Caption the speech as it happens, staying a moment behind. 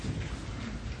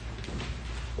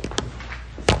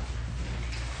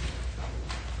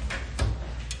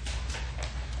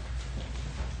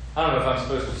I don't know if I'm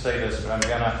supposed to say this, but I'm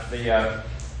gonna. The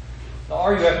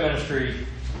RUF ministry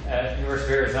at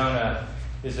University of Arizona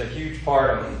is a huge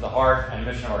part of the heart and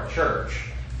mission of our church,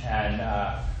 and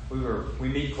we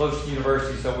meet close to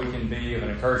university so we can be of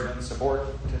an encouragement and support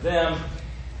to them.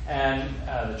 And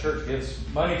the church gives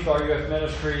money to RUF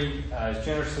ministry as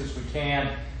generously as we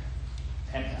can.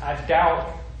 And I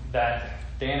doubt that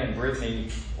Dan and Brittany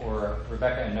or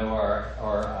Rebecca and Noah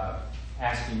are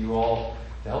asking you all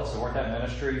to help support that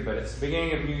ministry, but it's the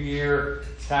beginning of a new year.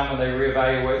 It's time when they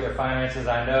reevaluate their finances,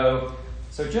 I know.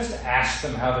 So just ask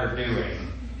them how they're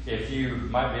doing, if you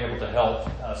might be able to help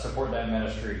support that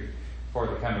ministry for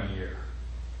the coming year.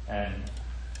 And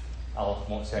I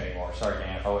won't say anymore. Sorry,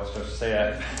 Dan, if I wasn't supposed to say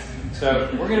that. So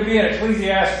we're going to be in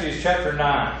Ecclesiastes chapter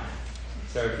 9.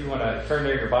 So if you want to turn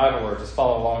there your Bible or just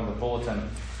follow along the bulletin,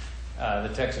 the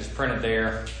text is printed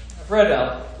there. I've read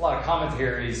a lot of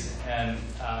commentaries and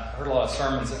heard a lot of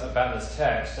sermons about this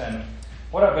text. And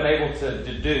what I've been able to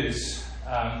deduce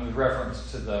with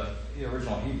reference to the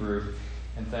original Hebrew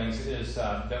and things is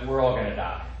that we're all going to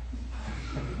die.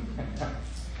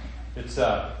 It's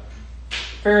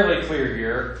fairly clear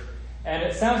here. And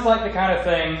it sounds like the kind of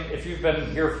thing, if you've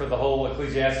been here for the whole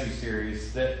Ecclesiastes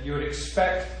series, that you would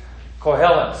expect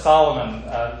Kohelet, Solomon,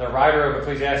 the writer of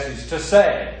Ecclesiastes, to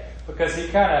say, because he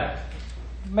kind of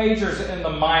majors in the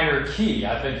minor key,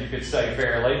 I think you could say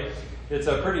fairly. It's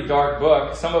a pretty dark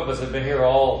book. Some of us have been here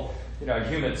all,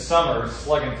 humid summers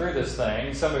slugging through this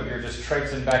thing. Some of you are just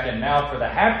traipsing back in now for the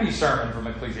happy sermon from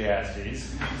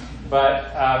Ecclesiastes.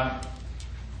 But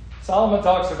Solomon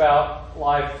talks about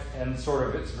life and sort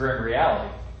of its grim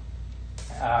reality.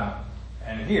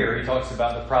 And here he talks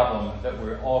about the problem that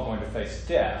we're all going to face,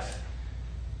 death.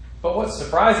 But what's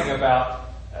surprising about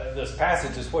this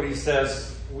passage is what he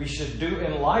says we should do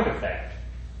in light of that,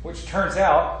 which turns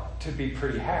out to be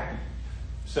pretty happy.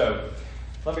 So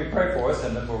let me pray for us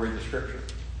and then we'll read the scripture.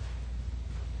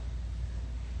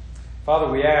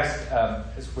 Father, we ask,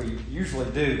 as we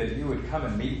usually do, that you would come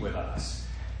and meet with us.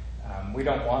 We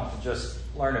don't want to just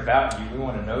learn about you. We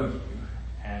want to know you.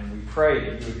 And we pray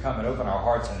that you would come and open our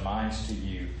hearts and minds to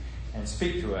you and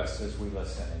speak to us as we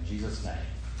listen. In Jesus' name,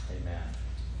 amen.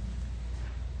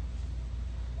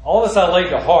 All this I laid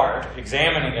to heart,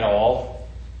 examining it all,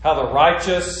 how the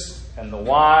righteous and the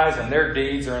wise and their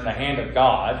deeds are in the hand of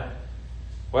God.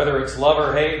 Whether it's love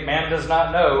or hate, man does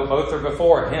not know. Both are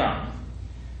before him.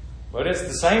 But it's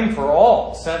the same for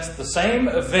all, since the same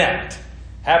event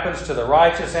happens to the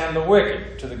righteous and the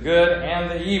wicked, to the good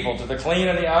and the evil, to the clean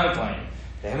and the unclean,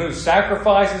 to him who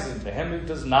sacrifices and to him who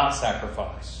does not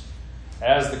sacrifice.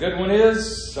 As the good one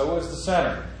is, so is the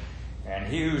sinner. And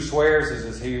he who swears is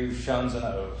as he who shuns an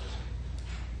oath.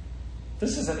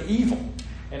 This is an evil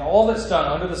in all that's done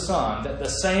under the sun, that the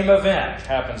same event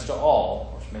happens to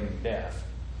all, which means death.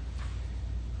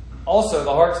 Also,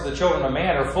 the hearts of the children of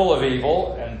man are full of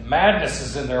evil, and madness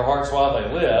is in their hearts while they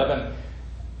live, and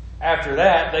after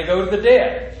that they go to the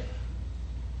dead.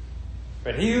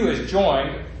 But he who is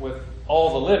joined with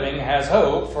all the living has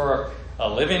hope, for a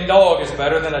living dog is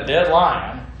better than a dead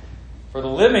lion. For the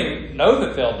living know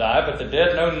that they'll die, but the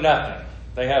dead know nothing.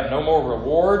 They have no more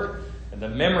reward, and the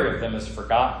memory of them is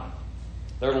forgotten.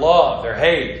 Their love, their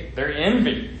hate, their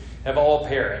envy have all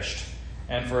perished,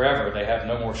 and forever they have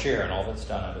no more share in all that's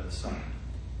done under the sun.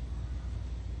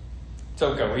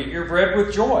 So go eat your bread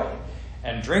with joy,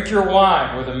 and drink your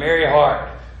wine with a merry heart,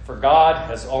 for God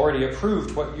has already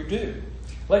approved what you do.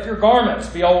 Let your garments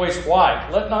be always white.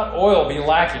 Let not oil be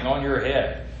lacking on your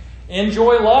head.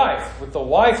 Enjoy life with the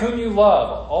wife whom you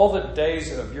love all the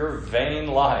days of your vain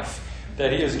life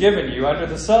that he has given you under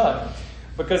the sun,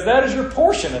 because that is your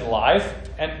portion in life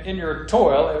and in your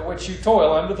toil at which you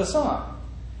toil under the sun.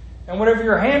 And whatever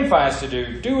your hand finds to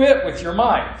do, do it with your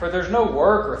might, for there's no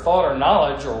work or thought or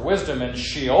knowledge or wisdom in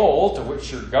Sheol to which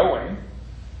you're going.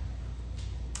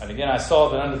 And again I saw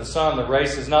that under the sun the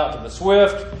race is not to the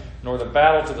swift, nor the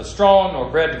battle to the strong, nor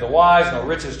bread to the wise, nor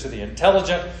riches to the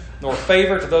intelligent, nor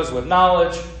favor to those with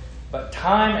knowledge, but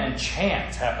time and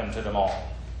chance happen to them all.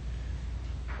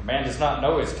 For man does not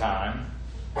know his time,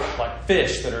 like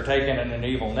fish that are taken in an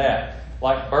evil net,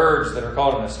 like birds that are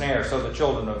caught in a snare, so the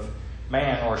children of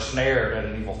man are snared at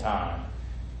an evil time,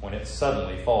 when it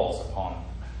suddenly falls upon them.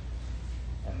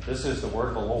 And this is the word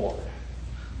of the Lord.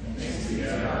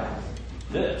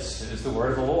 This is the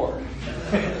word of the Lord.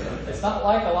 It's not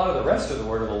like a lot of the rest of the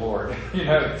word of the Lord. You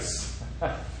notice.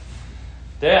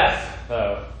 Death,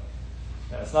 though.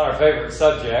 It's not our favorite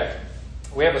subject.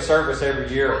 We have a service every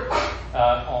year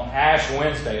on Ash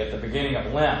Wednesday at the beginning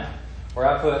of Lent, where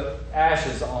I put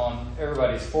ashes on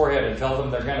everybody's forehead and tell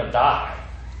them they're going to die.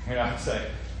 Say,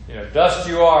 dust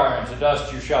you are, and to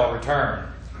dust you shall return.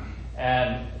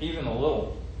 And even the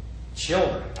little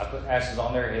children, I put ashes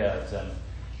on their heads, and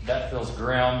that feels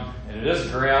grim. And it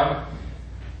is grim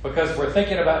because we're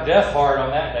thinking about death hard on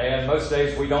that day, and most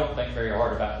days we don't think very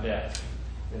hard about death.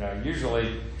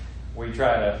 Usually we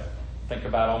try to think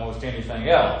about almost anything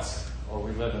else, or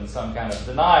we live in some kind of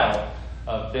denial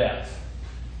of death.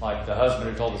 Like the husband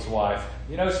who told his wife,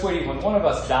 sweetie, when one of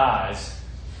us dies,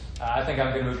 I think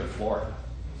I'm going to move to Florida.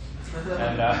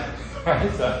 And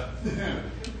right, so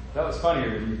that was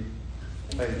funnier than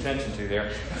you paid attention to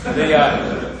there.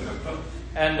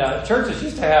 Churches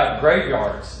used to have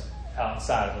graveyards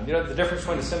outside of them. The difference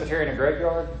between a cemetery and a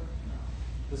graveyard?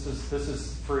 This is a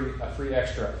free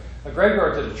extra. A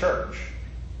graveyard's at a church,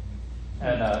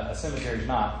 and a cemetery's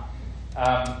not.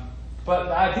 But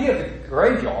the idea of the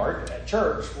graveyard at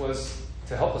church was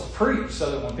to help us preach,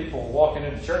 so that when people were walking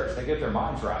into church, they get their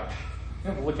minds right.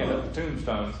 Looking at the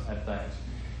tombstones and things.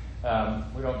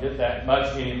 We don't get that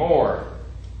much anymore.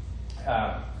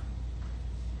 But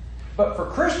for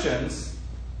Christians,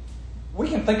 we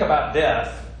can think about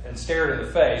death and stare it in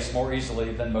the face more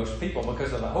easily than most people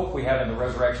because of the hope we have in the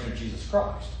resurrection of Jesus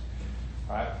Christ.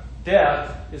 Right?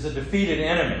 Death is a defeated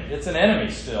enemy. It's an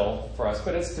enemy still for us,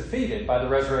 but it's defeated by the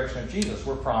resurrection of Jesus.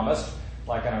 We're promised,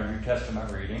 like in our New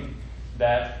Testament reading,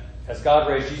 that as God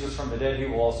raised Jesus from the dead, He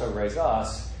will also raise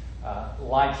us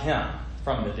like Him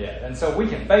from the dead. And so we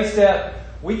can face death.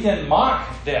 We can mock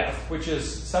death, which is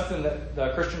something that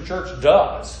the Christian church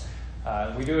does.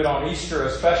 We do it on Easter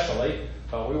especially,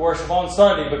 but we worship on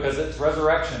Sunday because it's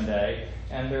Resurrection Day,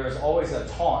 and there is always a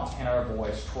taunt in our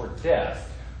voice toward death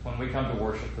when we come to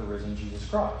worship the risen Jesus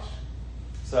Christ.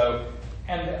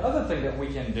 And the other thing that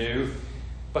we can do,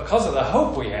 because of the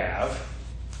hope we have,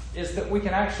 is that we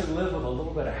can actually live with a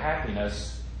little bit of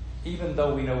happiness even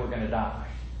though we know we're going to die.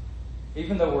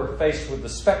 Even though we're faced with the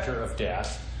specter of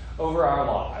death over our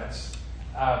lives,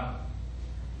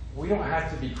 we don't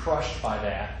have to be crushed by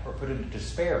that or put into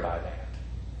despair by that.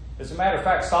 As a matter of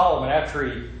fact, Solomon, after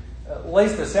he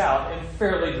lays this out in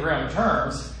fairly grim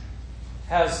terms,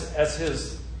 has as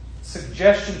his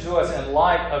suggestion to us in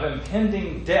light of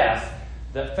impending death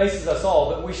that faces us all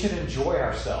that we should enjoy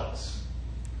ourselves,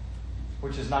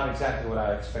 which is not exactly what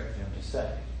I expected him to say.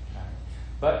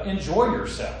 But enjoy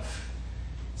yourself.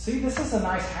 See, this is a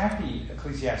nice, happy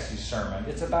Ecclesiastes sermon.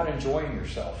 It's about enjoying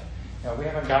yourself. We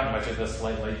haven't gotten much of this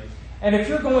lately. And if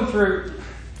you're going through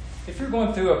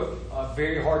a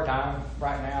very hard time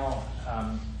right now,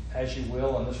 as you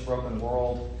will in this broken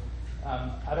world,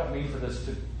 I don't mean for this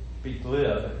to be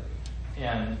glib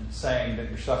in saying that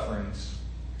your sufferings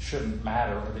shouldn't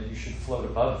matter or that you should float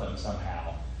above them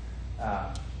somehow.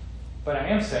 But I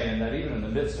am saying that even in the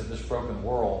midst of this broken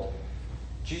world,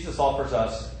 Jesus offers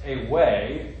us a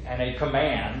way and a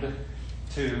command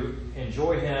to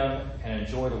enjoy Him and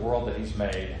enjoy the world that He's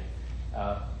made,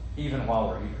 even while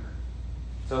we're here.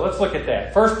 So let's look at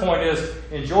that. First point is,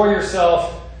 enjoy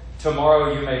yourself,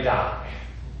 tomorrow you may die.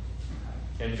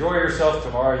 Enjoy yourself,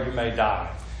 tomorrow you may die.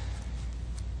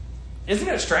 Isn't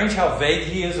it strange how vague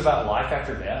He is about life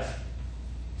after death?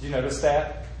 Did you notice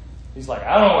that? He's like,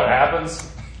 I don't know what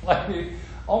happens.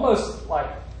 Almost like,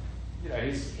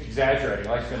 he's exaggerating,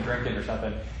 like he's been drinking or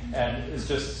something, and is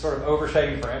just sort of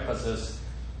overstating for emphasis.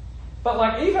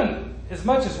 But even as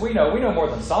much as we know more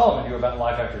than Solomon knew about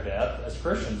life after death as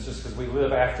Christians, just because we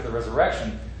live after the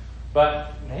resurrection.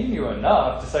 But he knew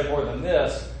enough to say more than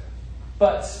this.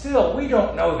 But still, we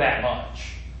don't know that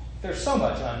much. There's so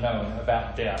much unknown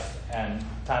about death and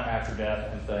time after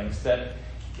death and things that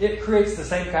it creates the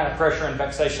same kind of pressure and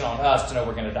vexation on us to know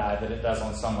we're going to die that it does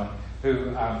on someone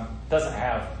who doesn't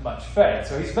have much faith.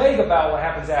 So he's vague about what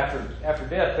happens after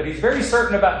death, but he's very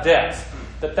certain about death,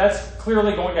 that's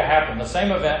clearly going to happen. The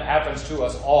same event happens to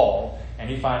us all, and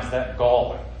he finds that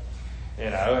galling.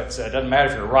 It doesn't matter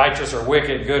if you're righteous or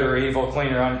wicked, good or evil,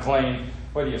 clean or unclean,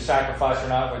 whether you sacrifice or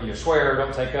not, whether you swear or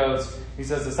don't take oaths. He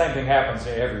says the same thing happens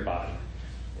to everybody.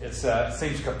 It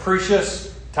seems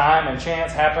capricious. Time and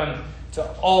chance happen to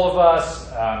all of us.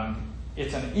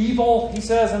 It's an evil, he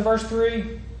says in verse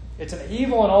 3. It's an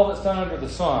evil in all that's done under the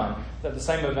sun that the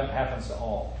same event happens to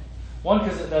all. One,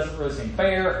 because it doesn't really seem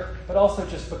fair, but also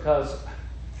just because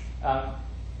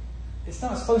it's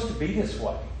not supposed to be this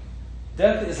way.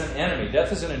 Death is an enemy.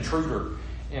 Death is an intruder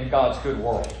in God's good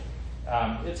world.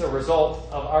 It's a result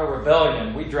of our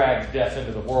rebellion. We dragged death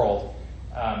into the world.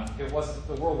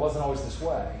 The world wasn't always this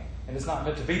way. And it's not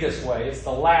meant to be this way. It's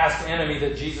the last enemy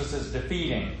that Jesus is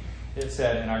defeating, it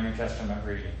said in our New Testament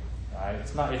reading. Right?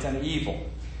 It's an evil.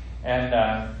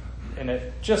 And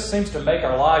it just seems to make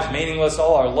our lives meaningless.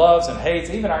 All our loves and hates,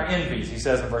 even our envies, he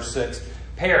says in verse 6,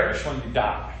 perish when you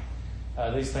die.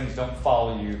 these things don't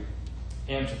follow you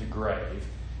into the grave.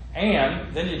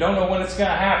 And then you don't know when it's going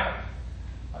to happen.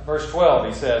 Like verse 12,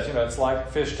 he says, it's like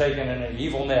fish taken in an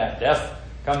evil net. Death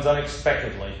comes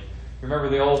unexpectedly. You remember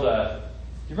the old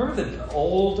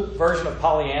version of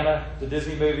Pollyanna, the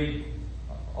Disney movie?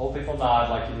 Old people nod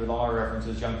like you do with all our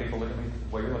references. Young people look at me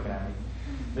the way you're looking at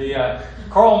me.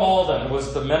 Carl Malden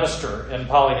was the minister in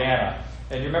Pollyanna.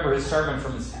 And you remember his sermon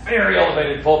from his very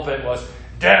elevated pulpit was,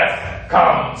 "Death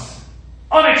comes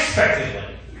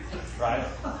unexpectedly." Right?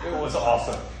 It was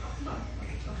awesome.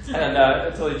 And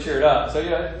until he cheered up. So,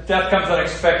 death comes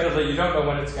unexpectedly. You don't know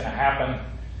when it's going to happen.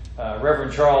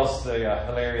 Reverend Charles, the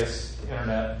hilarious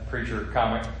internet preacher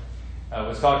comic,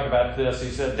 was talking about this. He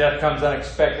said, death comes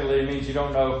unexpectedly. It means you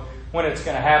don't know when it's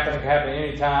going to happen. It can happen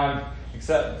any time,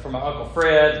 except for my Uncle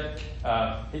Fred.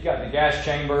 He got in the gas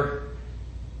chamber.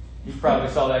 He probably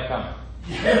saw that coming.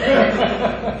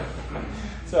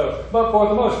 So, but for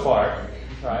the most part,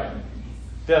 right,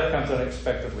 death comes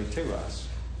unexpectedly to us.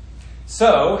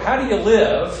 So, how do you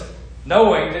live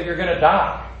knowing that you're going to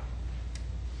die?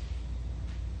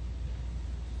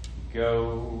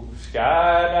 Go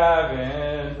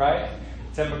skydiving, right?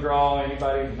 Tim McGraw,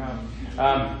 anybody?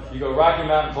 No. You go Rocky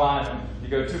Mountain climbing. You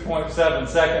go 2.7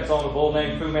 seconds on a bull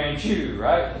named Fu Manchu,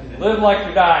 right? Live like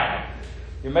you're dying.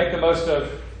 You make the most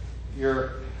of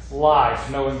your life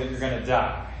knowing that you're going to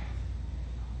die.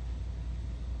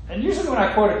 And usually when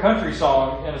I quote a country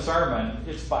song in a sermon,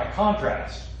 it's by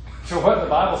contrast to what the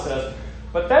Bible says.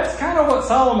 But that's kind of what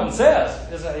Solomon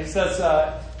says, isn't it?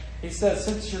 He says,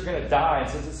 since you're going to die and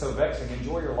since it's so vexing,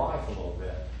 enjoy your life a little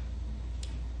bit.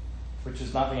 Which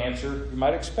is not the answer you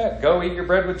might expect. Go eat your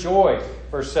bread with joy.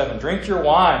 Verse 7, drink your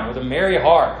wine with a merry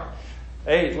heart.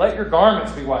 8, let your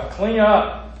garments be white. Clean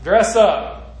up. Dress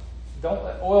up. Don't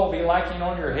let oil be lacking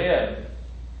on your head.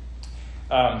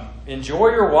 Enjoy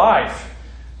your wife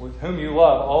with whom you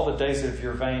love all the days of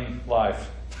your vain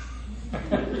life.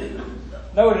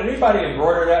 No, did anybody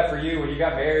embroider that for you when you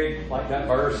got married, like that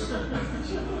verse?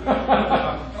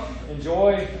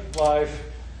 Enjoy life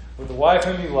with the wife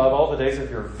whom you love all the days of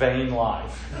your vain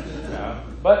life.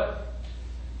 But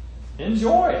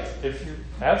enjoy it. If you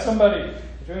have somebody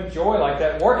to enjoy like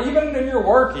that, work, even in your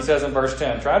work, he says in verse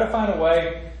 10, try to find a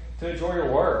way to enjoy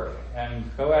your work and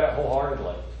go at it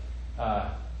wholeheartedly.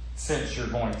 Since you're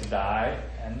going to die,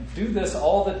 and do this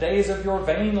all the days of your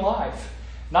vain life.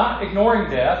 Not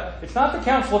ignoring death. It's not the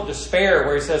counsel of despair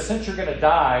where he says, since you're going to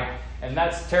die, and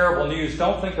that's terrible news,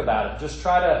 don't think about it. Just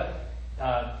try to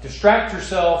distract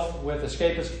yourself with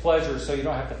escapist pleasures so you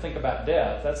don't have to think about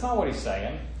death. That's not what he's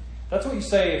saying. That's what you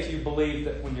say if you believe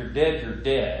that when you're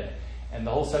dead, and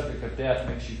the whole subject of death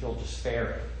makes you feel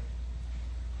despairing.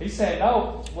 He's saying,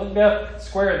 no, look death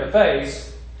square in the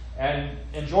face and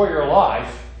enjoy your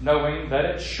life knowing that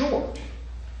it's short.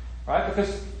 Right?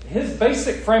 Because his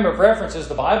basic frame of reference is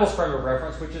the Bible's frame of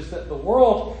reference, which is that the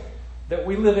world that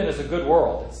we live in is a good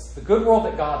world. It's the good world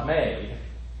that God made.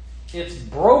 It's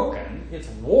broken. It's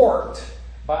warped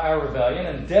by our rebellion,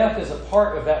 and death is a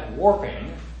part of that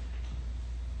warping.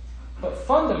 But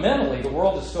fundamentally, the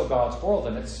world is still God's world,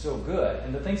 and it's still good.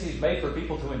 And the things he's made for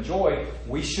people to enjoy,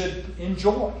 we should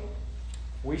enjoy.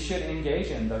 We should engage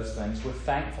in those things with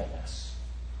thankfulness.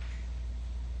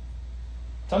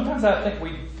 Sometimes I think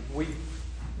we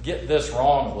get this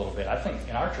wrong a little bit. I think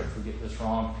in our church we get this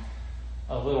wrong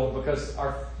a little because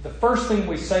the first thing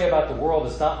we say about the world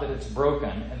is not that it's broken,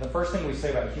 and the first thing we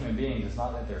say about human beings is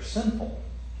not that they're sinful.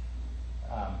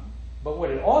 But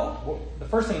the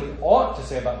first thing we ought to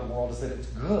say about the world is that it's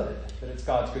good, that it's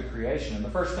God's good creation. And the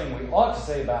first thing we ought to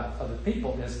say about other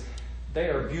people is they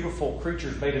are beautiful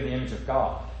creatures made in the image of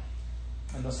God.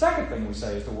 And the second thing we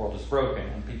say is the world is broken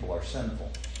and people are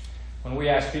sinful. When we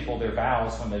ask people their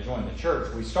vows when they join the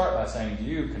church, we start by saying, do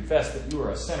you confess that you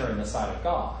are a sinner in the sight of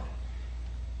God?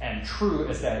 And true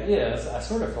as that is, I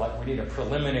sort of feel like we need a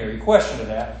preliminary question to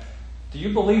that. Do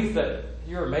you believe that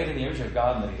you're made in the image of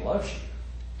God and that he loves you?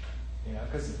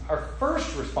 Because our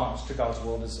first response to God's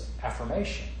world is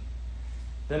affirmation.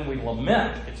 Then we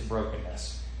lament its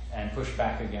brokenness and push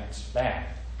back against that.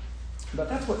 But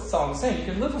that's what Solomon's saying. You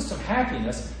can live with some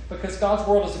happiness because God's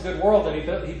world is a good world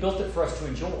and he built it for us to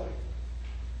enjoy.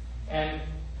 And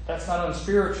that's not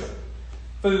unspiritual.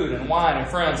 Food and wine and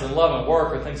friends and love and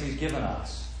work are things he's given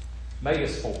us, made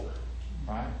us for,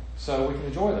 right? So we can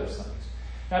enjoy those things.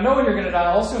 Now, knowing you're going to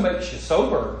die also makes you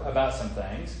sober about some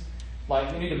things.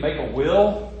 Like you need to make a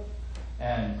will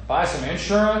and buy some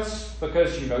insurance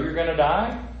because you know you're going to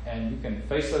die, and you can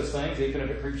face those things even if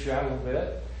it creeps you out a little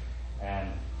bit. And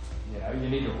you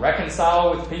need to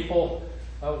reconcile with people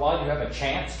while you have a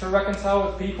chance to reconcile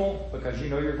with people because you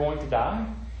know you're going to die,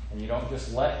 and you don't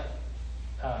just let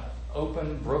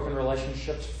open, broken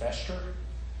relationships fester.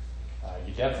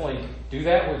 You definitely do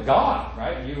that with God,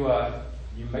 right?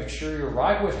 You make sure you're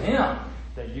right with Him,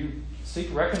 that you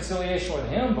seek reconciliation with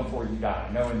Him before you die,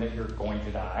 knowing that you're going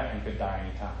to die and could die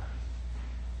anytime.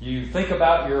 You think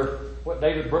about what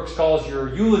David Brooks calls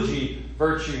your eulogy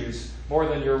virtues more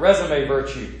than your resume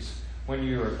virtues when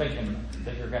you are thinking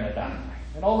that you're going to die.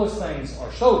 And all those things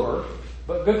are sober,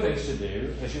 but good things to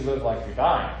do as you live like you're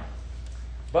dying.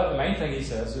 But the main thing he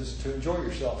says is to enjoy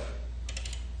yourself.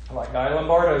 Like Guy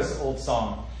Lombardo's old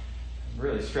song, I'm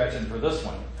really stretching for this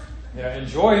one.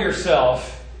 Enjoy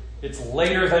yourself. It's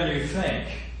later than you think.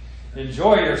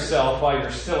 Enjoy yourself while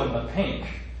you're still in the pink.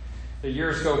 The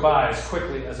years go by as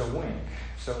quickly as a wink.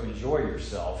 So enjoy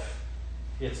yourself.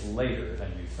 It's later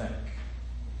than you think.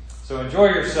 So enjoy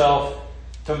yourself.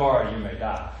 Tomorrow you may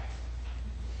die.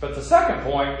 But the second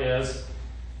point is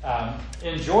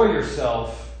enjoy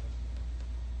yourself,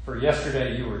 for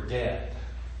yesterday you were dead.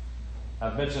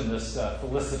 I've mentioned this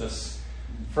felicitous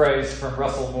phrase from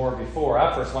Russell Moore before.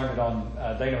 I first learned it on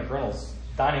Dana McReynolds'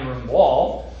 dining room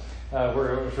wall,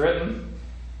 where it was written,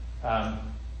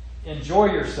 enjoy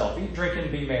yourself, eat, drink,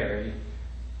 and be merry,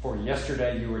 for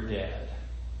yesterday you were dead,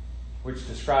 which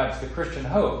describes the Christian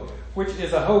hope, which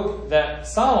is a hope that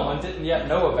Solomon didn't yet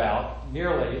know about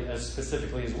nearly as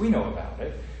specifically as we know about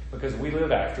it, because we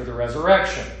live after the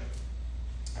resurrection.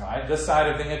 All right, this side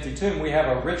of the empty tomb, we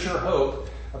have a richer hope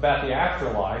about the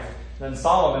afterlife than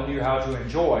Solomon knew how to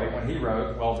enjoy when he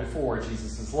wrote well before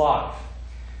Jesus' life.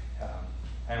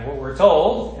 And what we're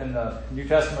told in the New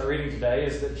Testament reading today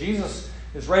is that Jesus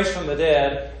is raised from the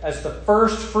dead as the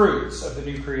first fruits of the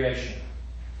new creation.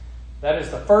 That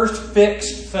is the first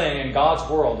fixed thing in God's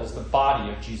world, is the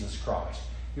body of Jesus Christ.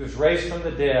 He was raised from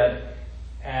the dead,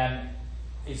 and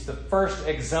he's the first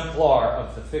exemplar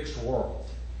of the fixed world.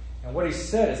 And what he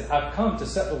said is, I've come to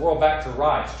set the world back to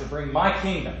rights, to bring my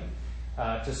kingdom,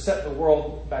 to set the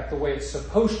world back the way it's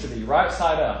supposed to be, right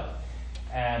side up.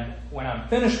 And when I'm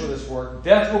finished with this work,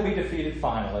 death will be defeated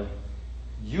finally.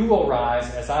 You will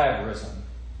rise as I have risen,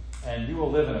 and you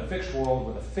will live in a fixed world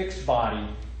with a fixed body,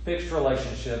 fixed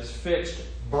relationships, fixed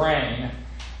brain,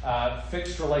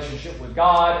 fixed relationship with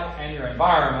God and your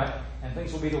environment, and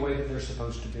things will be the way that they're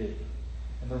supposed to be.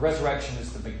 And the resurrection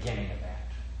is the beginning of that.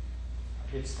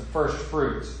 It's the first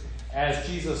fruits. As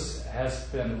Jesus has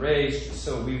been raised,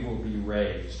 so we will be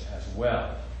raised as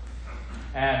well.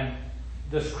 And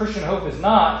this Christian hope is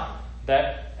not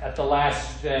that at the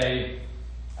last day,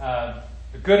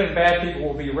 the good and bad people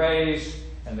will be raised,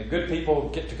 and the good people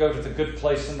get to go to the good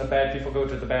place, and the bad people go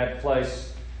to the bad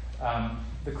place.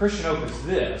 The Christian hope is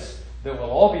this, that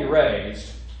we'll all be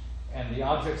raised, and the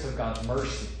objects of God's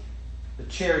mercy, the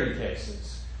charity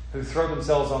cases, who throw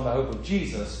themselves on the hope of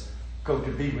Jesus, go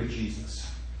to be with Jesus.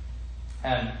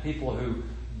 And people who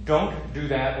don't do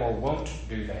that or won't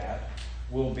do that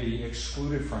will be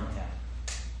excluded from Him,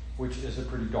 which is a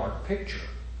pretty dark picture,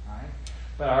 right?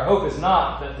 But our hope is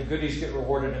not that the goodies get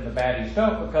rewarded and the baddies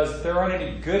don't, because there aren't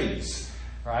any goodies,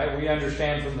 right? We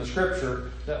understand from the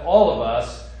Scripture that all of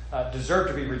us deserve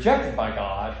to be rejected by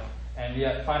God, and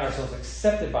yet find ourselves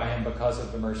accepted by Him because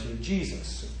of the mercy of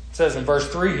Jesus. It says in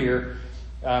verse 3 here,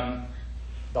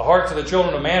 the hearts of the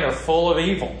children of man are full of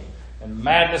evil, and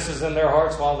madness is in their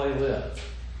hearts while they live.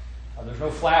 There's no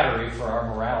flattery for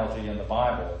our morality in the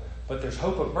Bible, but there's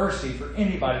hope of mercy for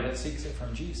anybody that seeks it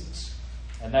from Jesus.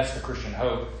 And that's the Christian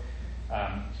hope.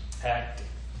 At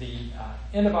the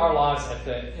end of our lives, at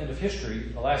the end of history,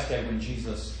 the last day when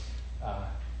Jesus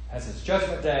has His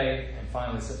judgment day and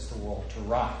finally sets the world to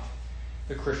right.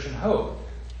 The Christian hope.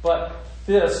 But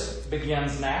this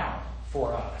begins now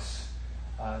for us.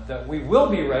 That we will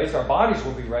be raised, our bodies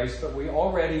will be raised, but we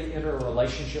already enter a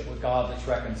relationship with God that's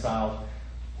reconciled,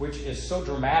 which is so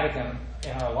dramatic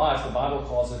in our lives. The Bible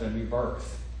calls it a new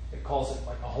birth. It calls it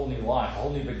like a whole new life, a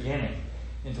whole new beginning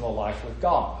into a life with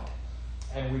God.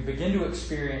 And we begin to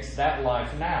experience that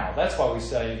life now. That's why we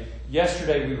say,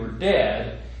 yesterday we were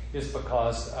dead, is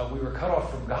because we were cut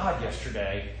off from God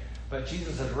yesterday, but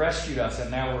Jesus has rescued us, and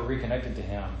now we're reconnected to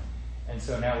Him. And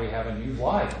so now we have a new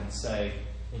life, and say,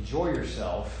 enjoy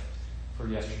yourself, for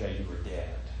yesterday you were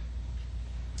dead.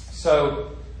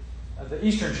 So, the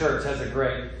Eastern Church has a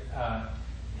great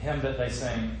hymn that they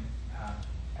sing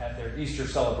at their Easter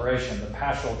celebration, the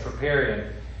Paschal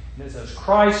Troparion. And it says,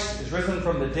 Christ is risen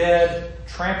from the dead,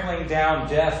 trampling down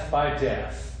death by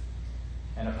death,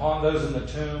 and upon those in the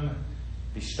tomb,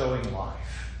 bestowing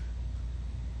life.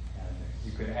 And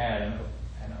you could add,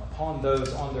 and upon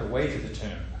those on their way to the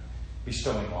tomb,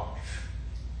 bestowing life.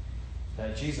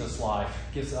 That Jesus' life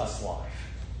gives us life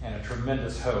and a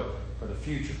tremendous hope for the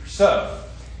future. So,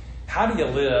 how do you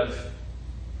live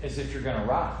as if you're going to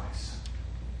rise.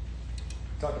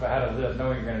 Talk about how to live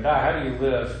knowing you're going to die. How do you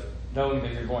live knowing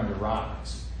that you're going to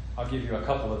rise? I'll give you a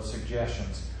couple of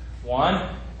suggestions.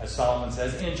 One, as Solomon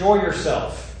says, enjoy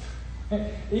yourself.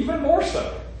 Even more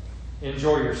so,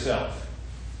 enjoy yourself.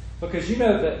 Because you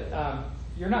know that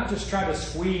you're not just trying to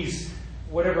squeeze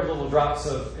whatever little drops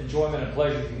of enjoyment and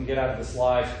pleasure you can get out of this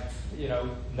life,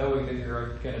 knowing that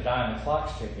you're going to die and the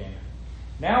clock's ticking.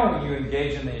 Now when you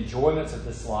engage in the enjoyments of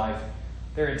this life,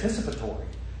 they're anticipatory.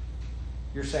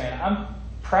 You're saying, I'm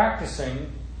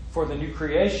practicing for the new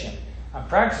creation. I'm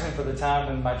practicing for the time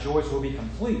when my joys will be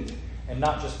complete and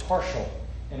not just partial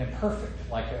and imperfect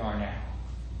like they are now.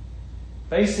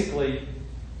 Basically,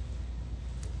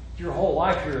 your whole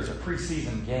life here is a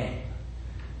preseason game.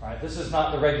 Right? This is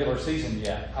not the regular season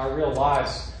yet. Our real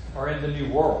lives are in the new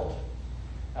world.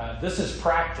 This is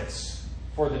practice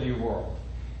for the new world.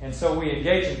 And so we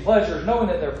engage in pleasures knowing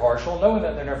that they're partial, knowing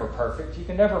that they're never perfect. You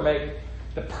can never make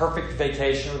the perfect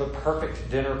vacation or the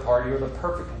perfect dinner party or the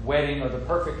perfect wedding or the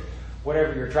perfect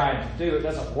whatever you're trying to do. It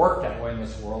doesn't work that way in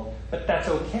this world. But that's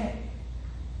okay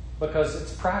because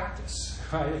it's practice.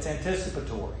 Right? It's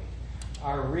anticipatory.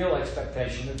 Our real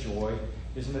expectation of joy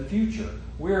is in the future.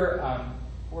 We're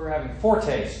having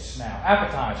foretastes now,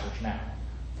 appetizers now,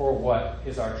 for what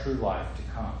is our true life to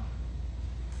come.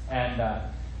 And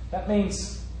that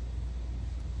means,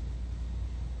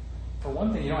 for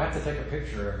one thing, you don't have to take a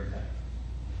picture of everything.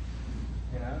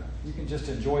 You can just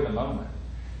enjoy the moment.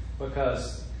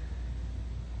 Because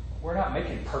we're not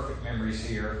making perfect memories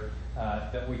here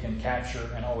that we can capture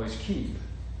and always keep.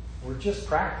 We're just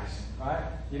practicing, right?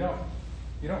 You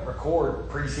don't record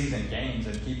preseason games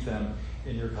and keep them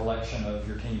in your collection of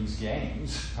your team's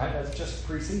games, right? That's just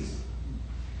preseason.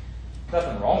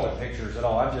 Nothing wrong with pictures at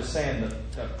all. I'm just saying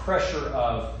that the pressure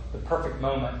of the perfect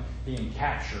moment being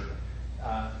captured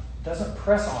doesn't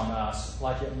press on us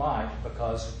like it might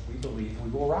because we believe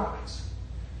we will rise.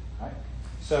 Right?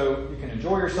 So you can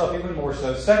enjoy yourself even more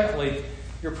so. Secondly,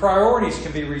 your priorities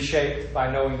can be reshaped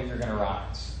by knowing that you're going to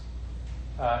rise.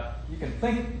 You can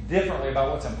think differently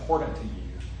about what's important to you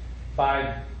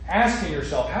by asking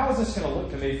yourself, how is this going to look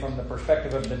to me from the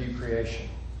perspective of the new creation?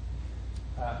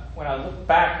 When I look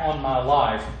back on my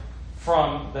life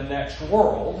from the next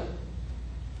world,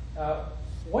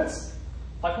 what's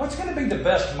going to be the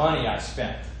best money I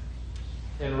spent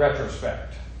in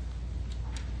retrospect?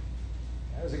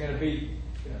 Is it going to be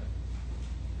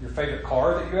your favorite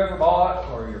car that you ever bought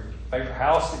or your favorite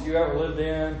house that you ever lived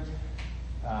in?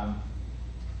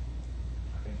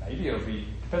 Maybe it'll be,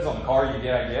 depends on the car you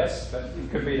get, I guess, but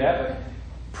it could be that. But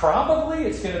probably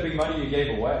it's going to be money you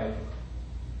gave away.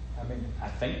 I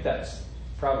think that's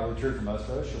probably true for most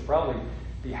of us. You'll probably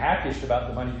be happiest about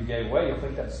the money you gave away. You'll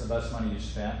think that's the best money you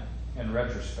spent in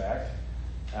retrospect.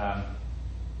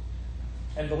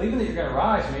 And believing that you're going to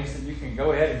rise means that you can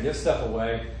go ahead and give stuff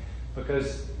away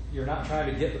because you're not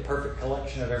trying to get the perfect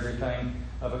collection of everything,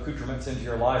 of accoutrements into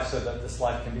your life so that this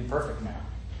life can be perfect now.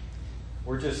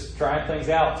 We're just trying things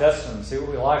out, testing them, see what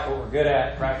we like, what we're good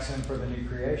at, practicing for the new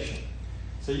creation.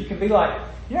 So you can be like,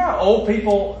 how old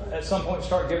people at some point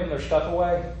start giving their stuff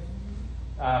away?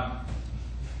 I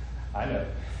know.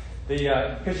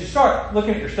 Because you start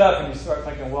looking at your stuff and you start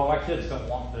thinking, well, my kids don't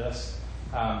want this.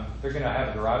 They're going to have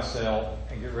a garage sale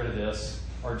and get rid of this,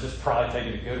 or just probably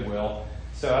take it to Goodwill.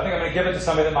 So I think I'm going to give it to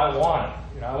somebody that might want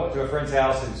it. I went to a friend's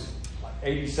house who's like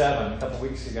 87 a couple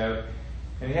weeks ago,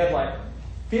 and he had like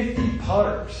 50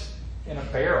 putters in a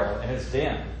barrel in his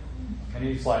den. And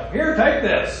he's like, here, take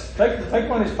this. Take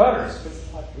one of these putters.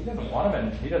 But he doesn't want them,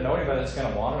 and he doesn't know anybody that's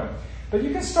going to want them. But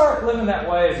you can start living that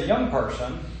way as a young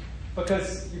person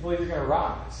because you believe you're going to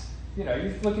rise. You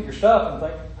look at your stuff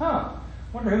and think,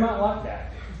 wonder who might like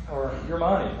that. Or your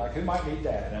money, like who might need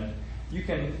that. And you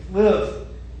can live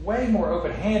way more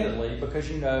open-handedly because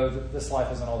you know that this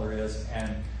life isn't all there is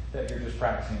and that you're just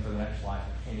practicing for the next life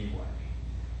anyway.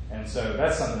 And so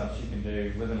that's something else you can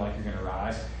do, living like you're going to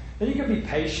rise. Then you can be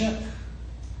patient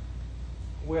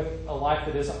with a life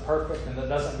that isn't perfect and that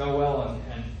doesn't go well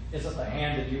and isn't the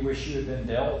hand that you wish you had been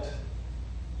dealt.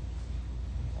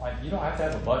 Like, you don't have to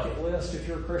have a bucket list if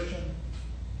you're a Christian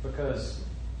because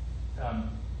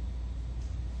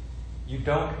you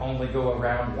don't only go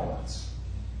around once.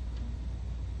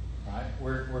 Right?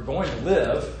 We're going to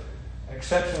live an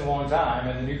exceptionally long time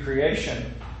in the new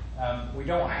creation. We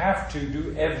don't have to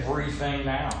do everything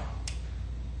now.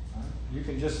 Right? You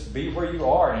can just be where you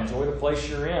are and enjoy the place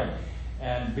you're in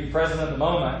and be present in the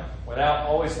moment without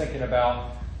always thinking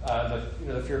about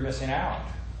the fear of missing out.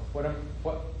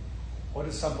 What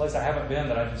is some place I haven't been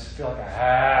that I just feel like I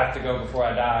have to go before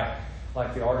I die,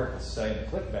 like the articles say in the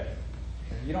clickbait?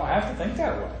 You don't have to think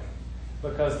that way.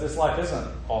 because this life isn't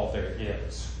all there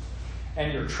is.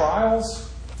 And your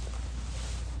trials,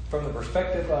 from the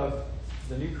perspective of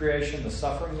the new creation, the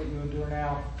suffering that you endure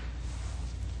now,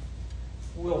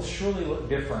 will surely look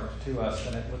different to us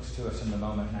than it looks to us in the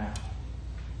moment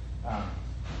now.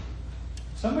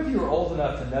 Some of you are old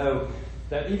enough to know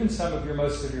that even some of your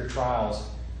most severe trials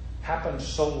happened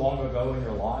so long ago in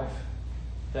your life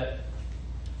that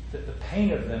the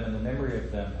pain of them and the memory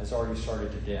of them has already started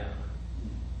to dim.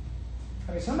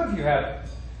 I mean, some of you have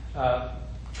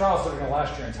trials that are going to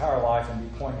last your entire life and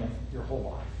be poignant your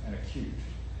whole life and acute.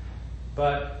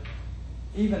 But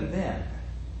even then,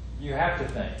 you have to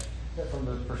think that from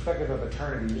the perspective of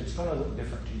eternity, it's going to look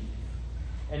different to you.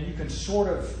 And you can sort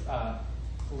of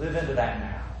live into that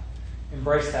now,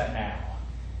 embrace that now,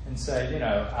 and say, you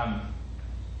know,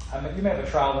 you may have a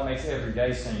trial that makes every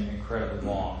day seem incredibly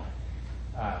long,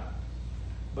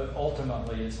 but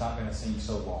ultimately it's not going to seem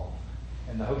so long.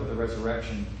 And the hope of the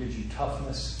resurrection gives you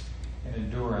toughness and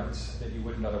endurance that you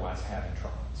wouldn't otherwise have in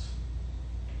trials.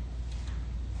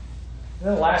 And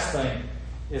then the last thing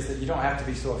is that you don't have to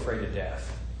be so afraid of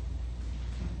death.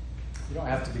 You don't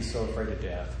have to be so afraid of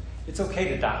death. It's okay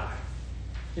to die.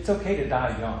 It's okay to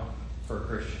die young for a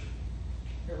Christian.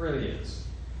 It really is.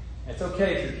 It's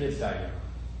okay if your kids die young.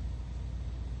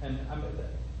 And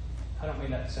I don't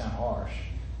mean that to sound harsh,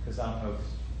 because I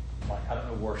don't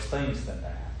know worse things than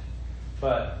that.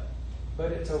 But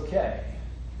it's okay.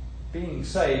 Being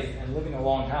safe and living a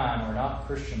long time are not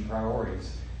Christian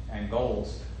priorities and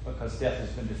goals, because death has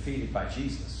been defeated by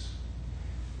Jesus.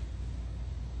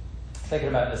 Thinking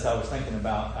about this, I was thinking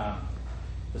about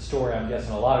the story. I'm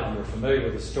guessing a lot of you are familiar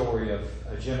with the story of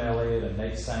Jim Elliot and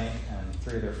Nate Saint and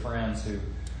three of their friends who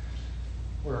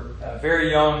were very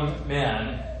young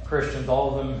men, Christians.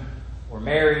 All of them were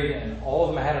married and all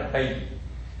of them had a baby.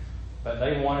 But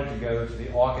they wanted to go to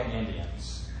the Auca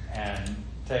Indians and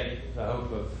take the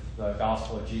hope of the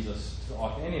gospel of Jesus to the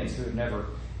Auca Indians, who had never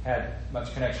had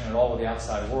much connection at all with the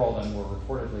outside world and were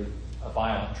reportedly a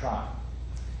violent tribe.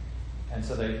 And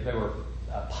so they were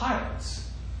pilots,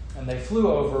 and they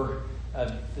flew over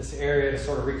this area to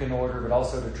sort of reconnoiter, but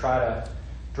also to try to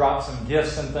drop some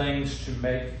gifts and things to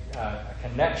make a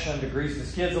connection, to grease the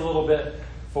skids a little bit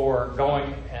for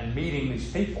going and meeting these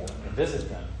people and to visit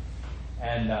them.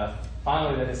 And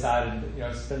finally they decided,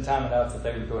 it's been time enough that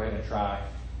they would go ahead and try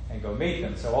and go meet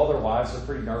them. So all their wives are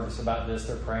pretty nervous about this.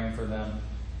 They're praying for them.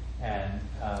 And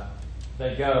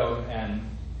they go, and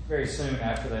very soon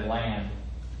after they land,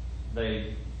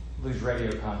 they lose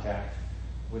radio contact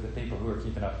with the people who are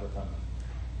keeping up with them.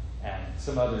 And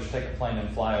some others take a plane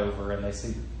and fly over, and they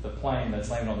see the plane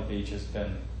that's landing on the beach has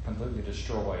been completely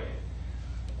destroyed.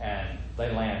 And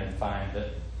they land and find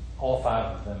that all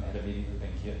 5 of them had immediately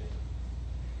been killed.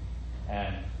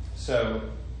 And so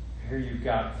here you've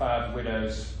got 5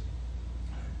 widows,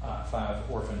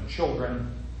 5 orphan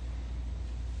children.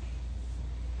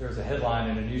 There's a headline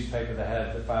in a newspaper that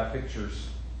had the 5 pictures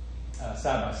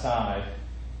side by side,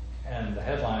 and the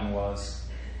headline was,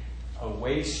 "A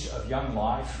waste of young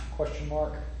life, ? A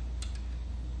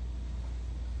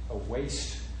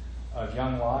waste of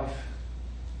young life."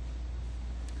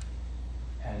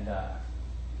 And at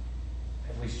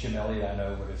least Jim Elliot, I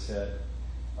know, would have said,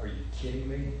 "Are you kidding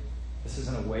me? This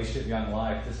isn't a waste of young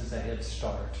life. This is a head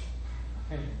start."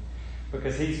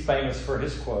 Because he's famous for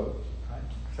his quote. Right?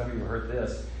 Some of you have heard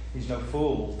this. He's no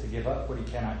fool to give up what he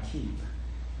cannot keep,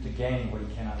 to gain what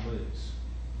he cannot lose.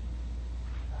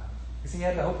 Because he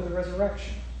had the hope of the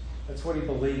resurrection. That's what he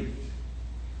believed.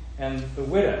 And the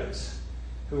widows,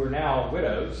 who are now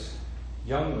widows,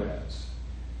 young widows,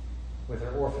 with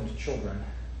their orphaned children,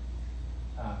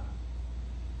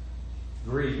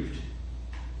 grieved,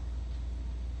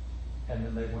 and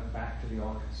then they went back to the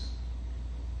Aucas.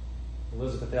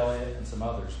 Elizabeth Elliot and some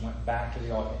others went back to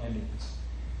the Auca Indians.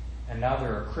 And now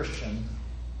there are Christian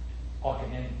Auca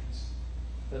Indians.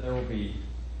 That there will be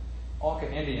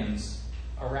Auca Indians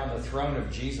around the throne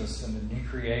of Jesus in the new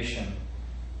creation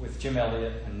with Jim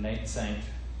Elliot and Nate Saint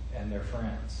and their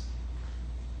friends.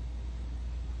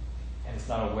 And it's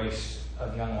not a waste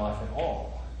of young life at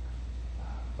all.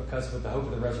 Because with the hope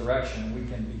of the resurrection, we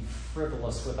can be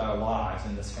frivolous with our lives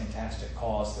in this fantastic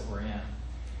cause that we're in.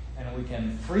 And we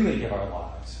can freely give our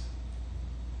lives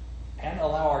and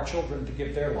allow our children to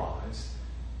give their lives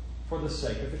for the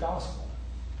sake of the gospel.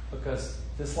 Because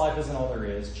this life isn't all there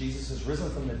is. Jesus is risen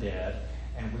from the dead,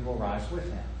 and we will rise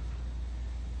with him.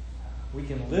 We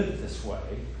can live this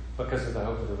way because of the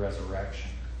hope of the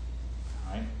resurrection.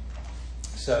 All right?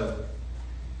 So,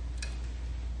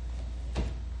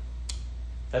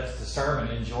 that's the sermon.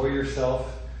 Enjoy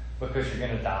yourself because you're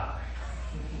going to die.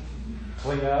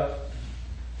 Clean up,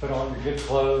 put on your good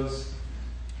clothes,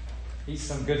 eat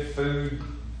some good food,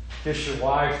 kiss your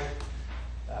wife,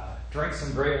 drink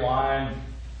some great wine,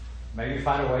 maybe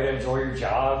find a way to enjoy your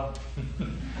job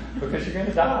because you're going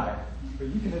to die, but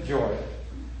you can enjoy it.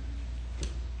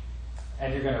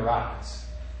 And you're going to rise.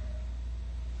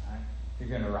 Right? You're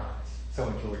going to rise. So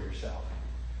enjoy yourself.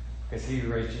 Because he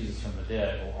who raised Jesus from the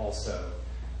dead will also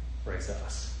raise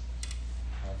us.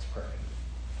 Let's pray.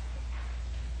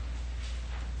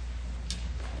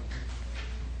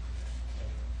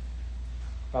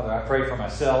 Father, I pray for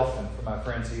myself and for my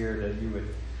friends here that you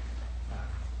would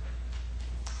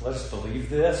let us believe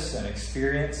this and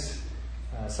experience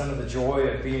some of the joy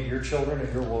of being your children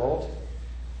in your world.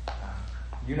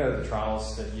 You know the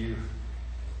trials that you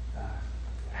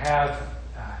have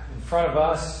in front of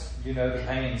us. You know the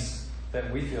pains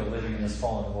that we feel living in this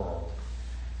fallen world.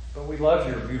 But we love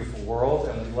your beautiful world,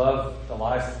 and we love the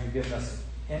lives that you've given us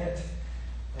in it,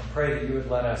 and pray that you would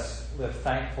let us live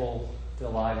thankful,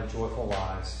 delighted, joyful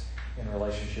lives in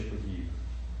relationship with you.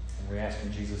 And we ask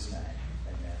in Jesus' name.